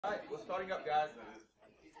Alright, we're starting up, guys.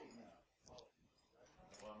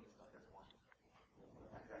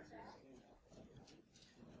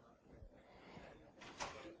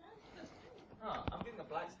 I'm getting a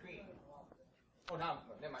black screen. Oh, no,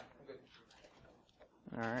 never mind. I'm good.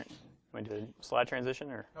 All right. Want to do a slide transition?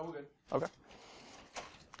 Or? No, we're good. Okay.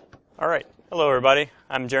 All right. Hello, everybody.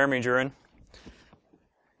 I'm Jeremy Druin.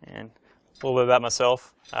 And a little bit about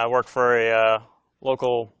myself. I work for a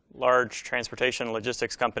local large transportation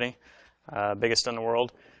logistics company, biggest in the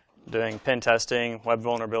world, doing pen testing, web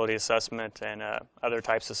vulnerability assessment, and other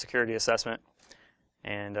types of security assessment.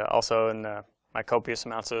 And also in my copious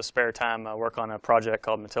amounts of spare time, I work on a project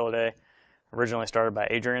called Mutillidae, originally started by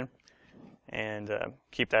AIDE, and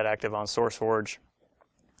keep that active on SourceForge.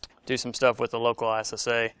 Do some stuff with the local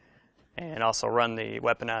SSA, and also run the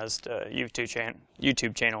weaponized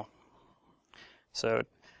YouTube channel. So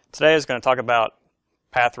today I was going to talk about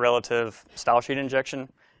path relative style sheet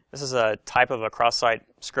injection. This is a type of a cross-site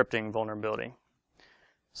scripting vulnerability.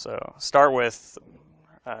 So start with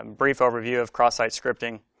a brief overview of cross-site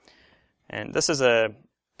scripting. And this is a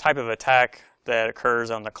type of attack that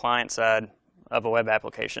occurs on the client side of a web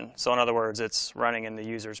application. So in other words, it's running in the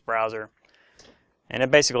user's browser. And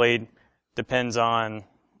it basically depends on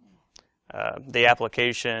the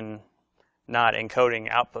application not encoding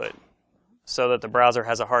output, so that the browser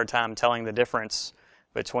has a hard time telling the difference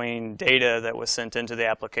between data that was sent into the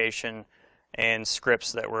application and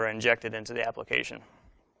scripts that were injected into the application.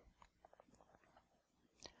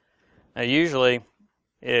 Now usually,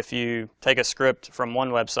 if you take a script from one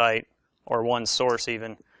website, or one source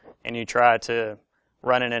even, and you try to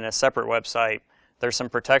run it in a separate website, there's some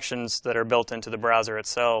protections that are built into the browser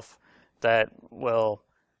itself that will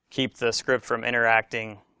keep the script from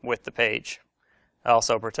interacting with the page. It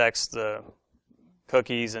also protects the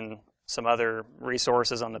cookies and some other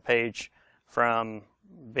resources on the page from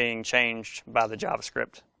being changed by the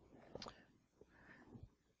JavaScript.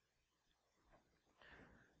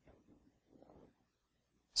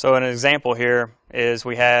 So an example here is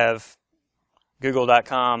we have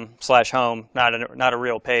google.com/home, not a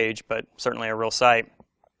real page, but certainly a real site.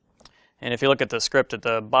 And if you look at the script at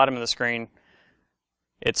the bottom of the screen,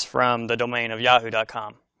 it's from the domain of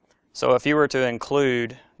yahoo.com. So if you were to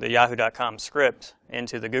include the yahoo.com script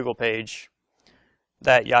into the Google page,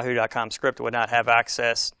 that yahoo.com script would not have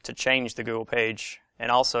access to change the Google page, and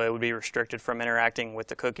also it would be restricted from interacting with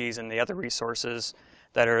the cookies and the other resources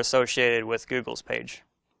that are associated with Google's page.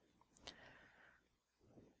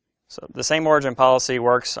 So the same origin policy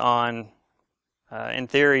works on, in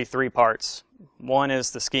theory, 3 parts. One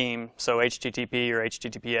is the scheme, so HTTP or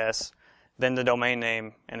HTTPS, then the domain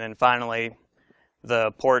name, and then finally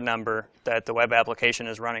the port number that the web application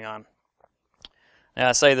is running on. And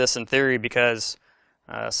I say this in theory because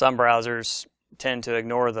some browsers tend to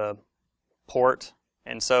ignore the port,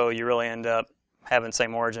 and so you really end up having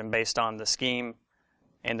same origin based on the scheme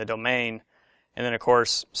and the domain. And then of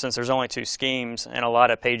course, since there's only 2 schemes, and a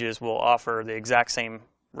lot of pages will offer the exact same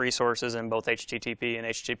resources in both HTTP and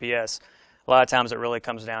HTTPS, a lot of times it really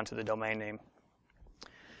comes down to the domain name.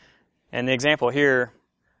 And the example here,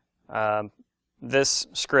 this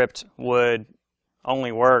script would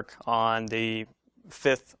only work on the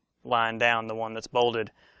 5th line down, the one that's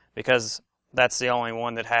bolded, because that's the only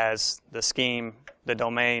one that has the scheme, the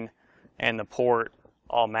domain, and the port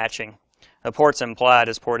all matching. The port's implied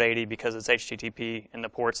as port 80 because it's HTTP, and the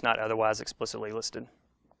port's not otherwise explicitly listed.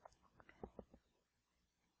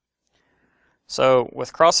 So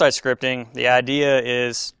with cross-site scripting, the idea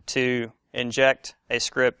is to inject a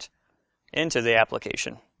script into the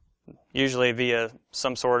application, usually via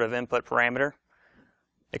some sort of input parameter.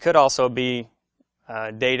 It could also be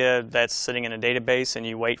data that's sitting in a database and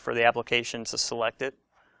you wait for the application to select it,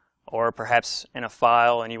 or perhaps in a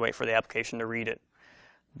file and you wait for the application to read it.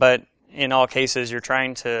 But in all cases, you're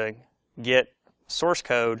trying to get source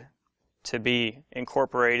code to be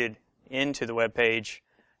incorporated into the web page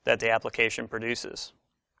that the application produces.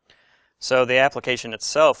 So the application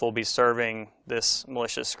itself will be serving this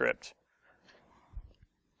malicious script.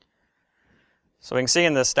 So we can see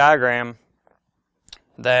in this diagram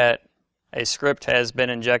that a script has been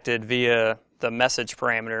injected via the message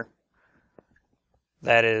parameter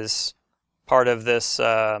that is part of this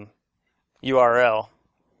URL.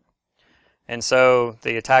 And so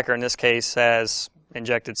the attacker in this case has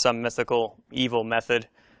injected some mythical evil method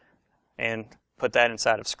and put that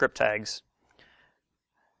inside of script tags.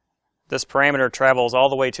 This parameter travels all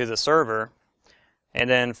the way to the server, and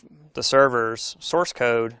then the server's source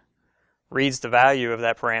code reads the value of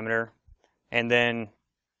that parameter and then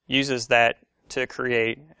uses that to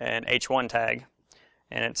create an H1 tag.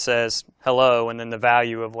 and it says hello and then the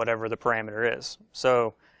value of whatever the parameter is.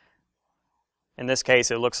 So in this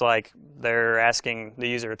case, it looks like they're asking the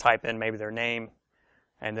user to type in maybe their name,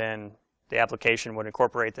 and then the application would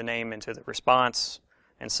incorporate the name into the response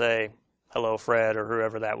and say, hello, Fred, or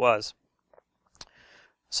whoever that was.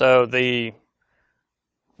 So the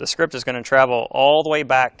script is going to travel all the way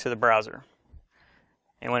back to the browser.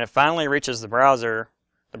 And when it finally reaches the browser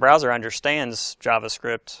understands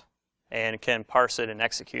JavaScript and can parse it and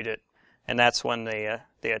execute it. And that's when the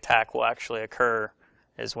attack will actually occur,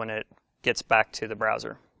 is when it gets back to the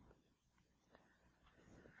browser.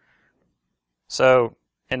 So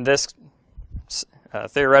in this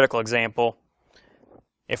theoretical example,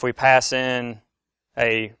 if we pass in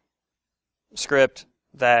a script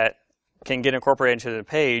that can get incorporated into the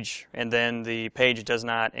page, and then the page does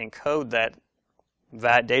not encode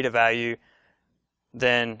that data value,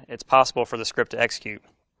 then it's possible for the script to execute.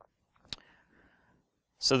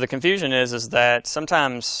 So the confusion is that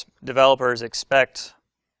sometimes developers expect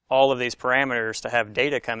all of these parameters to have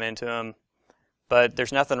data come into them, but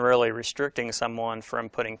there's nothing really restricting someone from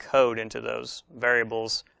putting code into those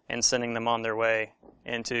variables and sending them on their way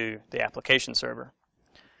into the application server.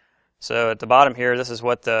 So at the bottom here, this is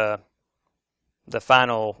what the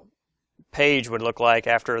final page would look like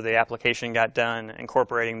after the application got done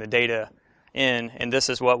incorporating the data in, and this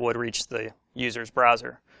is what would reach the user's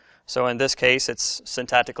browser. So in this case, it's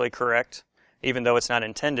syntactically correct. Even though it's not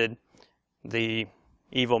intended, the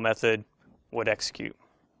evil method would execute.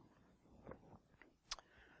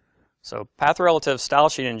 So path relative style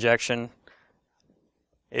sheet injection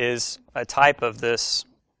is a type of this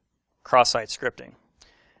cross-site scripting.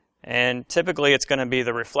 And typically it's going to be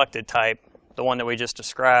the reflected type, the one that we just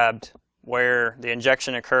described, where the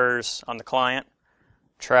injection occurs on the client,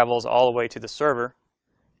 travels all the way to the server,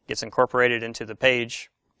 gets incorporated into the page,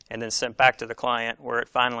 and then sent back to the client where it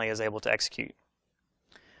finally is able to execute.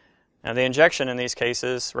 Now the injection in these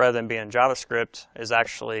cases, rather than being JavaScript, is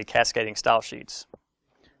actually cascading style sheets.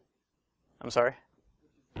 I'm sorry?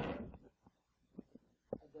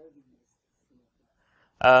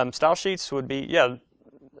 Style sheets would be,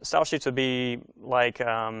 style sheets would be like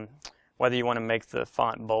whether you want to make the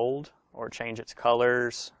font bold or change its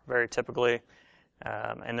colors, very typically.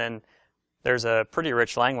 And then there's a pretty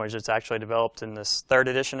rich language that's actually developed in this 3rd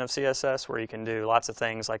edition of CSS where you can do lots of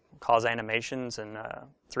things like cause animations and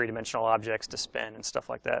 3-dimensional objects to spin and stuff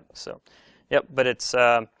like that. So, yep, but it's,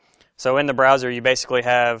 so in the browser you basically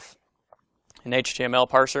have an HTML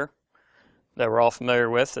parser that we're all familiar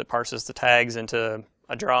with that parses the tags into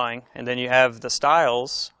a drawing, and then you have the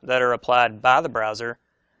styles that are applied by the browser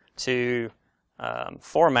to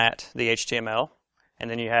format the HTML, and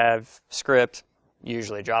then you have script,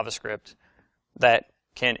 usually JavaScript, that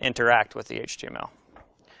can interact with the HTML.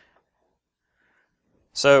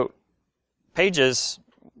 So pages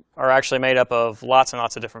are actually made up of lots and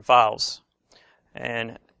lots of different files,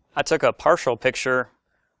 and I took a partial picture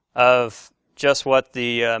of just what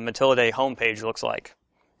the Mutillidae homepage looks like.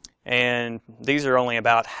 And these are only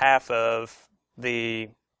about half of the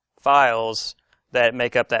files that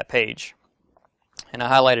make up that page. And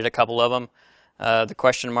I highlighted a couple of them. The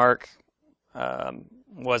question mark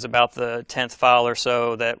was about the 10th file or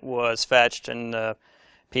so that was fetched, and the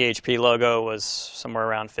PHP logo was somewhere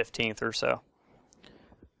around 15th or so.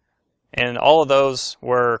 And all of those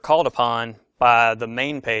were called upon by the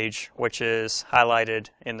main page, which is highlighted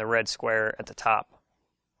in the red square at the top.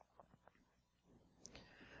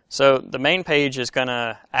 So the main page is going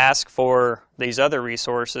to ask for these other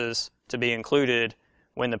resources to be included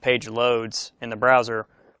when the page loads in the browser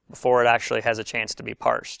before it actually has a chance to be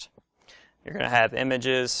parsed. You're going to have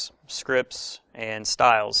images, scripts, and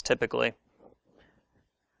styles typically.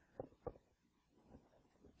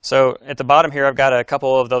 So at the bottom here I've got a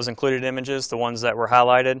couple of those included images, the ones that were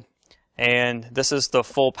highlighted, and this is the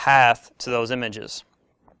full path to those images.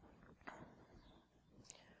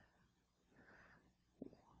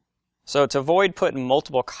 So to avoid putting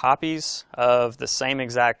multiple copies of the same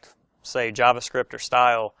exact, say, JavaScript or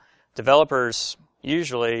style, developers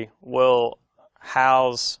usually will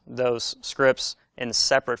house those scripts in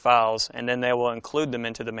separate files, and then they will include them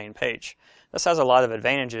into the main page. This has a lot of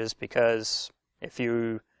advantages because if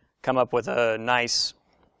you come up with a nice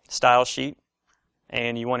style sheet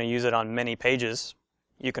and you want to use it on many pages,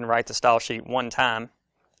 you can write the style sheet one time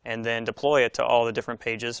and then deploy it to all the different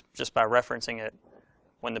pages just by referencing it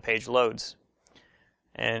when the page loads.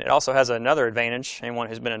 And it also has another advantage. Anyone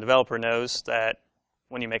who's been a developer knows that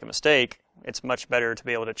when you make a mistake, it's much better to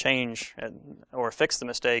be able to change or fix the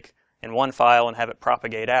mistake in one file and have it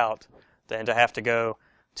propagate out than to have to go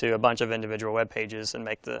to a bunch of individual web pages and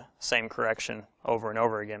make the same correction over and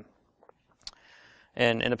over again.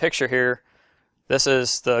 And in the picture here, this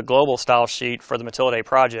is the global style sheet for the Mutillidae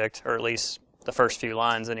project, or at least the first few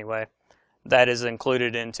lines anyway, that is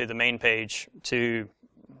included into the main page to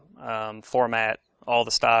format all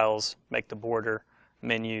the styles, make the border,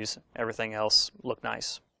 menus, everything else look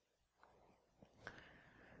nice.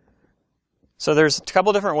 So there's a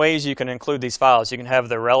couple different ways you can include these files. You can have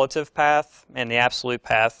the relative path and the absolute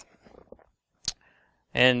path.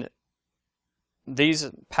 And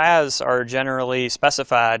these paths are generally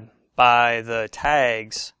specified by the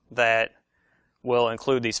tags that will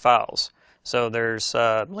include these files. So there's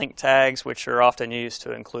link tags, which are often used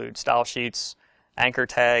to include style sheets. Anchor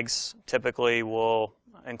tags typically will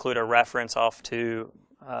include a reference off to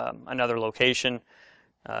another location.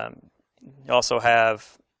 You also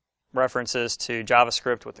have references to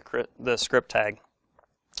JavaScript with the script tag.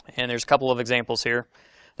 And there's a couple of examples here.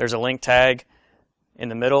 There's a link tag in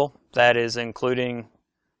the middle that is including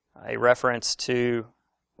a reference to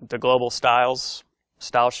the global styles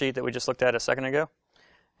style sheet that we just looked at a second ago.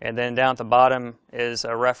 And then down at the bottom is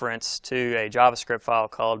a reference to a JavaScript file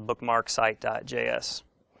called bookmarksite.js.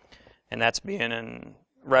 And that's being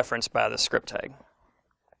referenced by the script tag.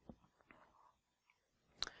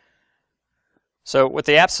 So with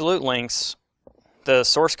the absolute links, the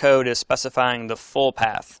source code is specifying the full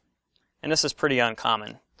path. And this is pretty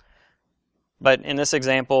uncommon. But in this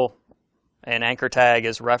example, an anchor tag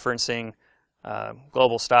is referencing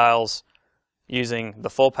global styles using the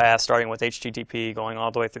full path, starting with HTTP, going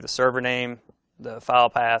all the way through the server name, the file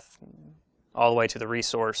path, all the way to the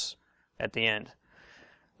resource at the end.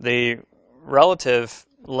 The relative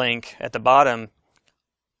link at the bottom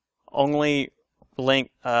only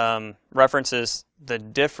references the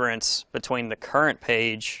difference between the current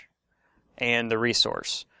page and the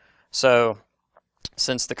resource. So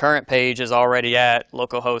since the current page is already at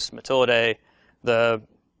localhost Mutillidae, the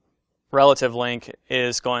relative link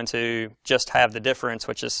is going to just have the difference,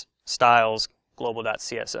 which is styles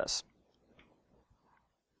global.css.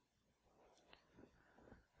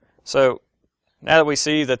 So now that we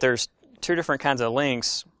see that there's two different kinds of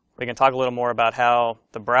links, we can talk a little more about how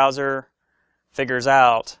the browser figures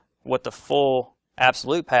out what the full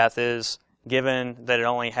absolute path is, given that it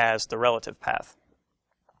only has the relative path.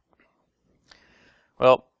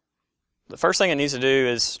 Well, the first thing it needs to do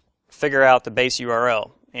is figure out the base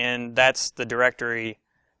URL, and that's the directory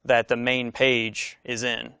that the main page is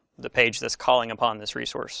in, the page that's calling upon this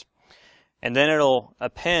resource. And then it'll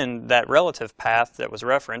append that relative path that was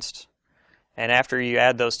referenced, and after you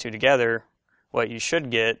add those two together, what you should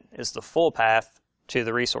get is the full path to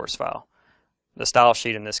the resource file, the style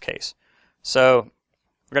sheet in this case. So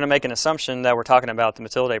we're going to make an assumption that we're talking about the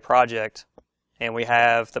Mutillidae project, and we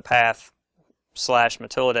have the path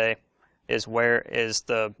 /Mutillidae is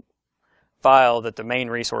the file that the main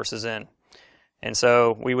resource is in. And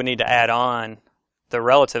so we would need to add on the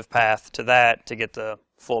relative path to that to get the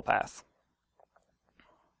full path.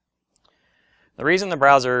 The reason the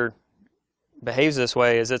browser behaves this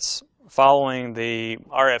way is it's following the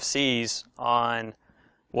RFCs on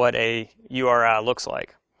what a URI looks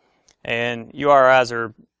like. And URIs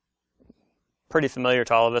are pretty familiar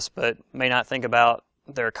to all of us, but may not think about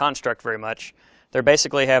their construct very much. They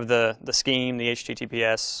basically have the scheme, the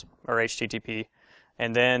HTTPS or HTTP,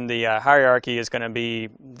 and then the hierarchy is going to be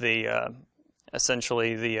the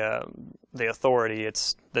essentially the authority.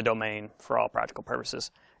 It's the domain for all practical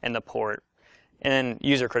purposes, and the port, and then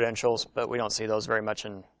user credentials, but we don't see those very much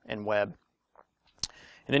in web.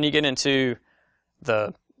 And then you get into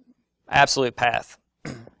the absolute path.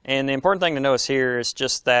 And the important thing to notice here is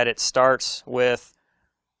just that it starts with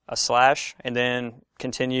a slash and then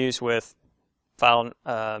continues with file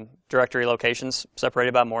directory locations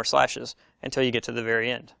separated by more slashes until you get to the very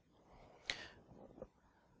end.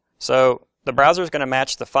 So the browser is going to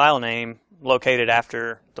match the file name located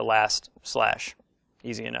after the last slash.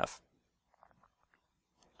 Easy enough.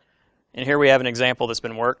 And here we have an example that's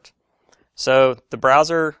been worked. So the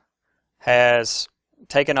browser has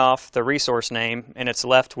taken off the resource name and it's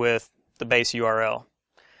left with the base URL.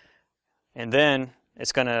 And then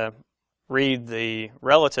it's going to read the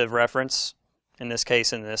relative reference, in this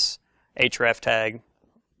case in this href tag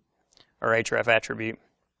or href attribute,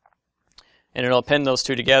 and it'll append those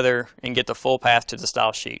two together and get the full path to the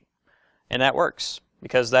style sheet. And that works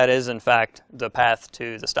because that is in fact the path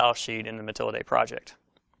to the style sheet in the Mutillidae project.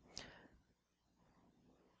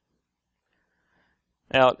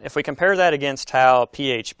 Now, if we compare that against how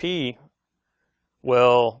PHP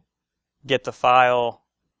will get the file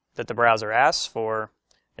that the browser asks for,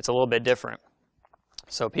 it's a little bit different.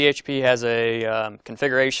 So PHP has a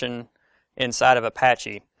configuration inside of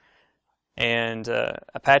Apache, and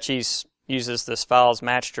Apache uses this files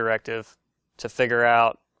match directive to figure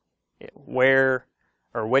out where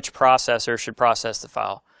or which processor should process the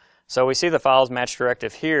file. So we see the files match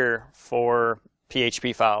directive here for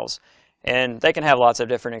PHP files, and they can have lots of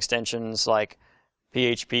different extensions like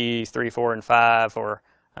PHP 3, 4, and 5, or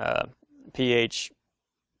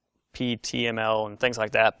PHP-TML and things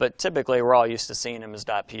like that, but typically we're all used to seeing them as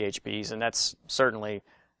 .phps, and that's certainly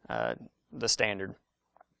the standard.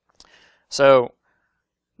 So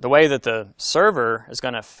the way that the server is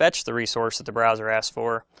going to fetch the resource that the browser asks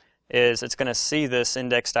for is it's going to see this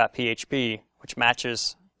index.php, which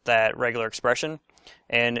matches that regular expression,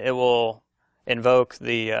 and it will invoke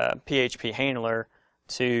the PHP handler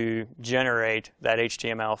to generate that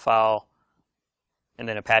HTML file, and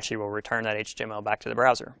then Apache will return that HTML back to the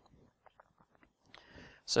browser.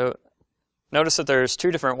 So notice that there's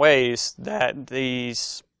two different ways that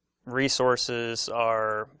these resources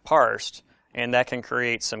are parsed, and that can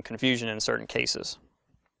create some confusion in certain cases.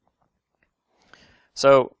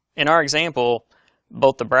 So in our example,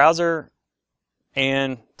 both the browser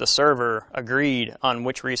and the server agreed on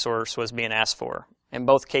which resource was being asked for. In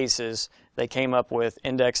both cases, they came up with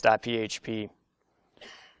index.php.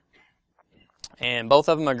 And both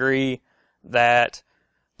of them agree that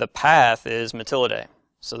the path is Mutillidae.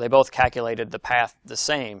 So they both calculated the path the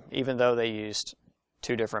same, even though they used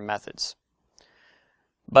two different methods.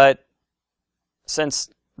 But since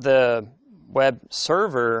the web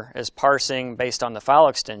server is parsing based on the file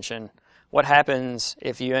extension, what happens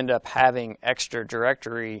if you end up having extra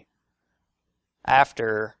directory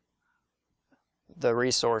after the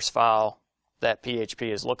resource file that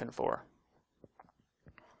PHP is looking for?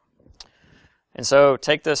 And so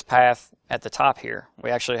take this path at the top here. We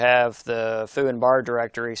actually have the foo and bar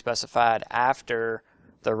directory specified after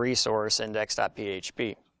the resource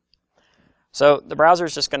index.php. So the browser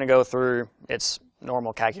is just going to go through its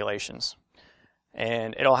normal calculations,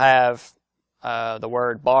 and it'll have the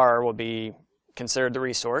word bar will be considered the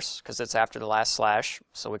resource because it's after the last slash,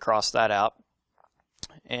 so we cross that out.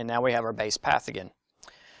 And now we have our base path again.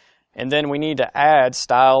 And then we need to add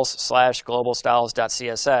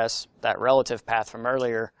styles/globalstyles.css, that relative path from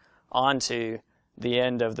earlier, onto the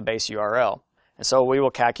end of the base URL. And so we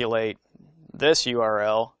will calculate this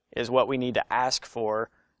URL is what we need to ask for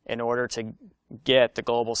in order to get the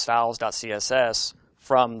globalstyles.css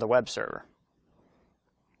from the web server.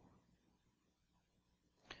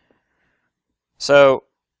 So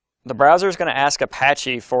the browser is going to ask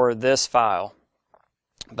Apache for this file,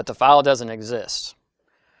 but the file doesn't exist.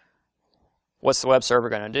 What's the web server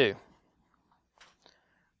going to do?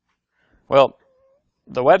 Well,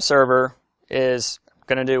 the web server is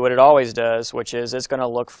going to do what it always does, which is it's going to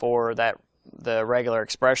look for the regular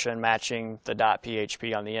expression matching the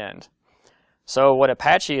 .php on the end. So what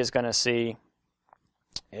Apache is going to see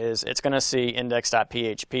is it's going to see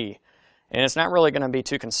index.php. And it's not really going to be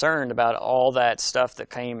too concerned about all that stuff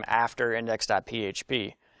that came after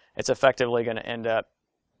index.php. It's effectively going to end up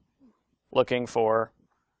looking for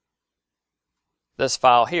this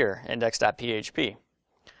file here, index.php.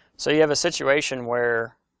 So you have a situation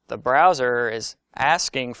where the browser is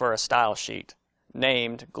asking for a style sheet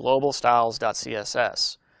named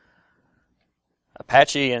globalstyles.css.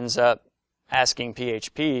 Apache ends up asking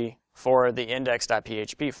PHP for the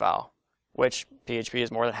index.php file, which PHP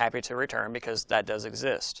is more than happy to return because that does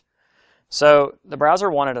exist. So the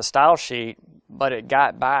browser wanted a style sheet, but it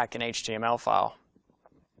got back an HTML file.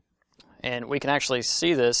 And we can actually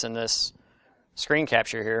see this in this screen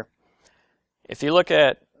capture here. If you look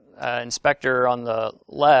at Inspector on the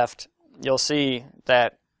left, you'll see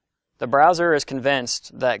that the browser is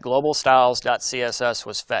convinced that globalstyles.css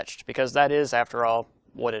was fetched because that is, after all,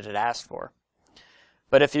 what it had asked for.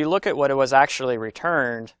 But if you look at what it was actually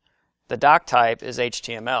returned, the doc type is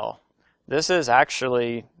HTML. This is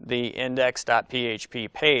actually the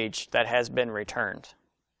index.php page that has been returned.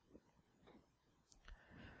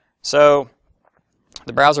 So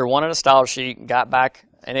the browser wanted a style sheet, got back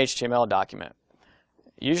an HTML document.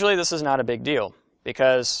 Usually this is not a big deal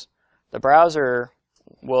because the browser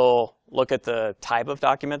will look at the type of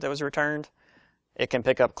document that was returned. It can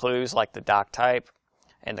pick up clues like the doc type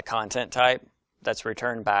and the content type that's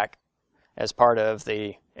returned back as part of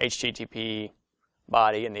the HTTP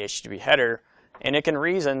body and the HTTP header, and it can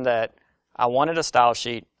reason that I wanted a style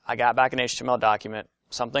sheet, I got back an HTML document,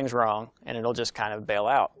 something's wrong, and it'll just kind of bail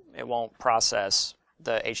out. It won't process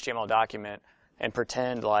the HTML document and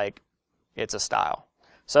pretend like it's a style.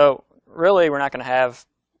 So really we're not going to have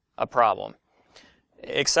a problem,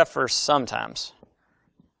 except for sometimes.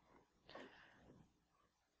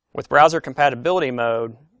 With browser compatibility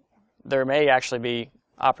mode, there may actually be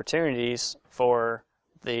opportunities for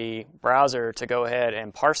the browser to go ahead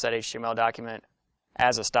and parse that HTML document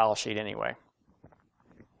as a style sheet anyway.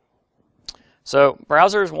 So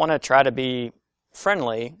browsers want to try to be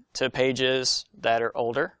friendly to pages that are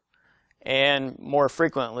older and more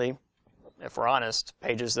frequently, if we're honest,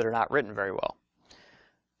 pages that are not written very well.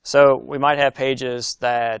 So we might have pages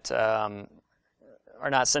that are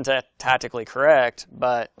not syntactically correct,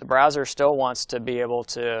 but the browser still wants to be able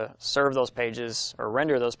to serve those pages or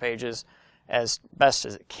render those pages as best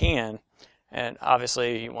as it can. And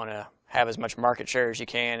obviously you want to have as much market share as you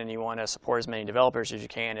can, and you want to support as many developers as you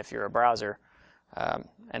can if you're a browser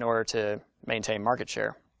in order to maintain market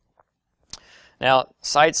share. Now,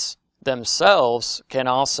 sites themselves can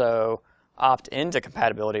also opt into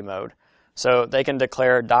compatibility mode. So they can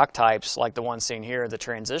declare doc types like the one seen here, the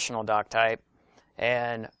transitional doc type,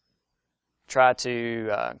 and try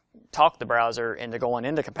to talk the browser into going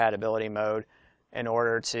into compatibility mode in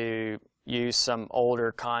order to use some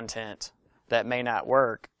older content that may not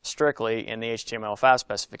work strictly in the HTML5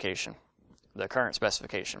 specification, the current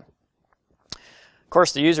specification. Of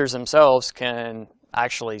course, the users themselves can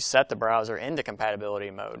actually set the browser into compatibility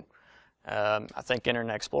mode. I think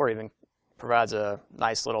Internet Explorer even provides a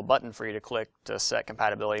nice little button for you to click to set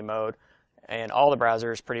compatibility mode, and all the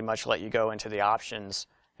browsers pretty much let you go into the options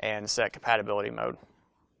and set compatibility mode.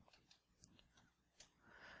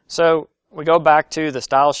 So we go back to the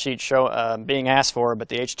style sheet being asked for, but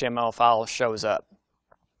the HTML file shows up.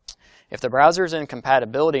 If the browser is in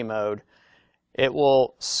compatibility mode, it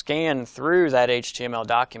will scan through that HTML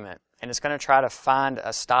document, and it's going to try to find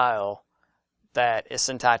a style that is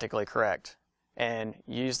syntactically correct and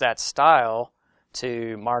use that style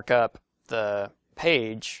to mark up the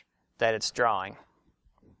page that it's drawing.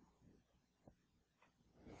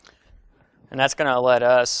 And that's going to let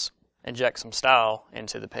us inject some style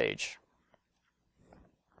into the page.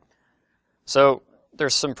 So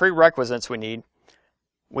there's some prerequisites we need.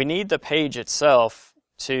 We need the page itself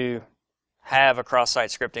to have a cross-site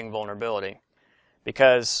scripting vulnerability,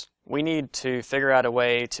 because we need to figure out a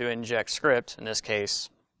way to inject script, in this case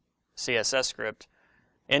CSS script,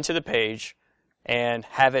 into the page and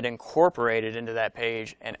have it incorporated into that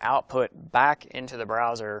page and output back into the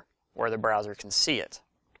browser where the browser can see it.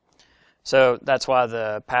 So that's why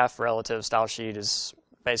the path relative style sheet is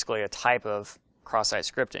basically a type of cross-site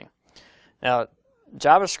scripting. Now,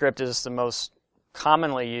 JavaScript is the most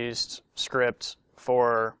commonly used script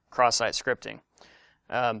for cross-site scripting.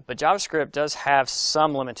 But JavaScript does have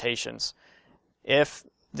some limitations. If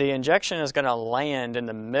the injection is going to land in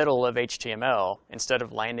the middle of HTML instead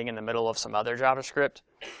of landing in the middle of some other JavaScript,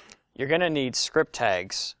 you're going to need script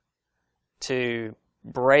tags to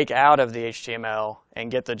break out of the HTML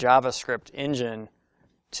and get the JavaScript engine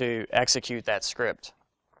to execute that script.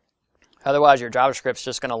 Otherwise, your JavaScript's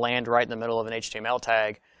just going to land right in the middle of an HTML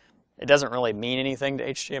tag. It doesn't really mean anything to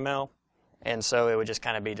HTML, and so it would just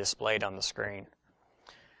kind of be displayed on the screen.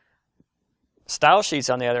 Style sheets,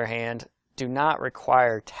 on the other hand, do not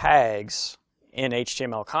require tags in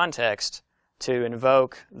HTML context to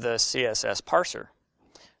invoke the CSS parser.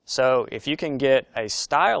 So if you can get a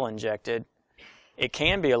style injected, it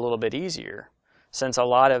can be a little bit easier, since a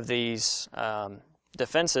lot of these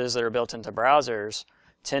defenses that are built into browsers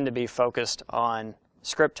tend to be focused on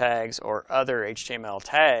script tags or other HTML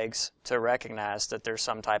tags to recognize that there's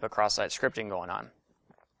some type of cross-site scripting going on.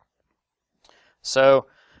 So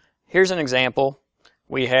here's an example.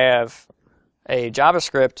 We have a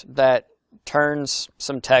JavaScript that turns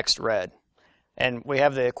some text red, and we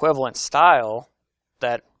have the equivalent style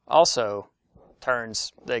that also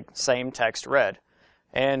turns the same text red,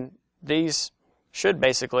 and these should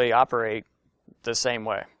basically operate the same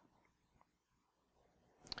way.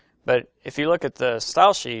 But if you look at the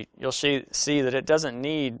style sheet, you'll see that it doesn't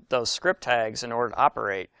need those script tags in order to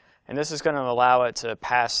operate. And this is going to allow it to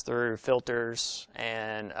pass through filters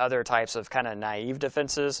and other types of kind of naive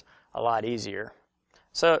defenses a lot easier.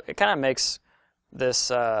 So it kind of makes this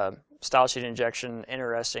style sheet injection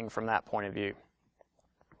interesting from that point of view.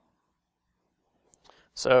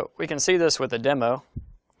 So we can see this with a demo.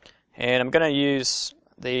 And I'm going to use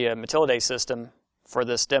the Mutillidae system for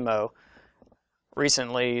this demo.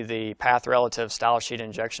 Recently, the path relative style sheet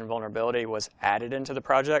injection vulnerability was added into the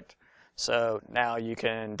project. So now you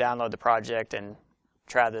can download the project and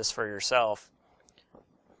try this for yourself.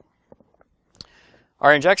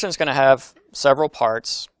 Our injection is going to have several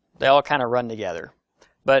parts. They all kind of run together.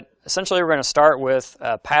 But essentially, we're going to start with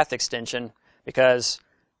a path extension because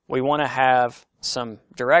we want to have some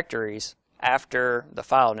directories after the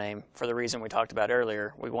file name for the reason we talked about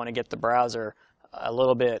earlier. We want to get the browser a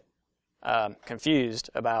little bit confused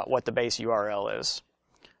about what the base URL is.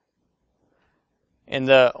 In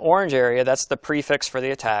the orange area, that's the prefix for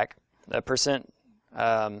the attack. The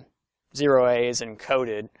 %0A is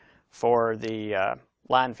encoded for the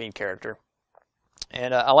line feed character.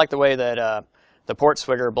 And I like the way that the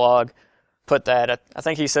Portswigger blog put that. I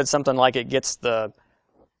think he said something like it gets the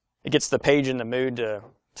page in the mood to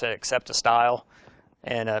accept a style.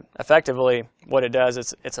 And effectively, what it does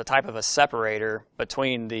is it's a type of a separator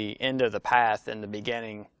between the end of the path and the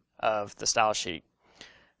beginning of the style sheet.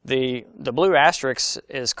 The blue asterisk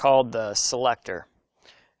is called the selector.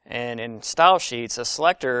 And in style sheets, a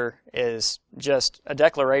selector is just a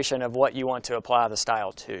declaration of what you want to apply the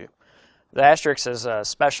style to. The asterisk is a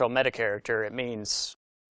special meta character. It means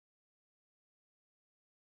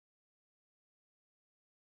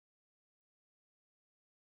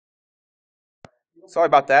Sorry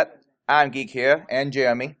about that. I'm Geek here, and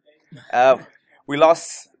Jeremy. We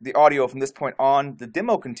lost the audio from this point on. The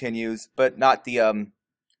demo continues, but not the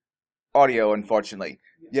audio, unfortunately.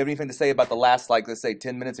 Do you have anything to say about the last, like, let's say,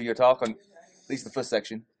 10 minutes of your talk, on at least the first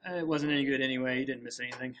section? It wasn't any good anyway. You didn't miss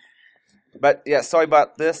anything. But, yeah, sorry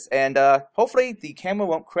about this, and hopefully the camera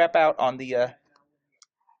won't crap out on the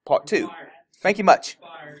part 2. Thank you much.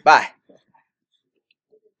 Bye.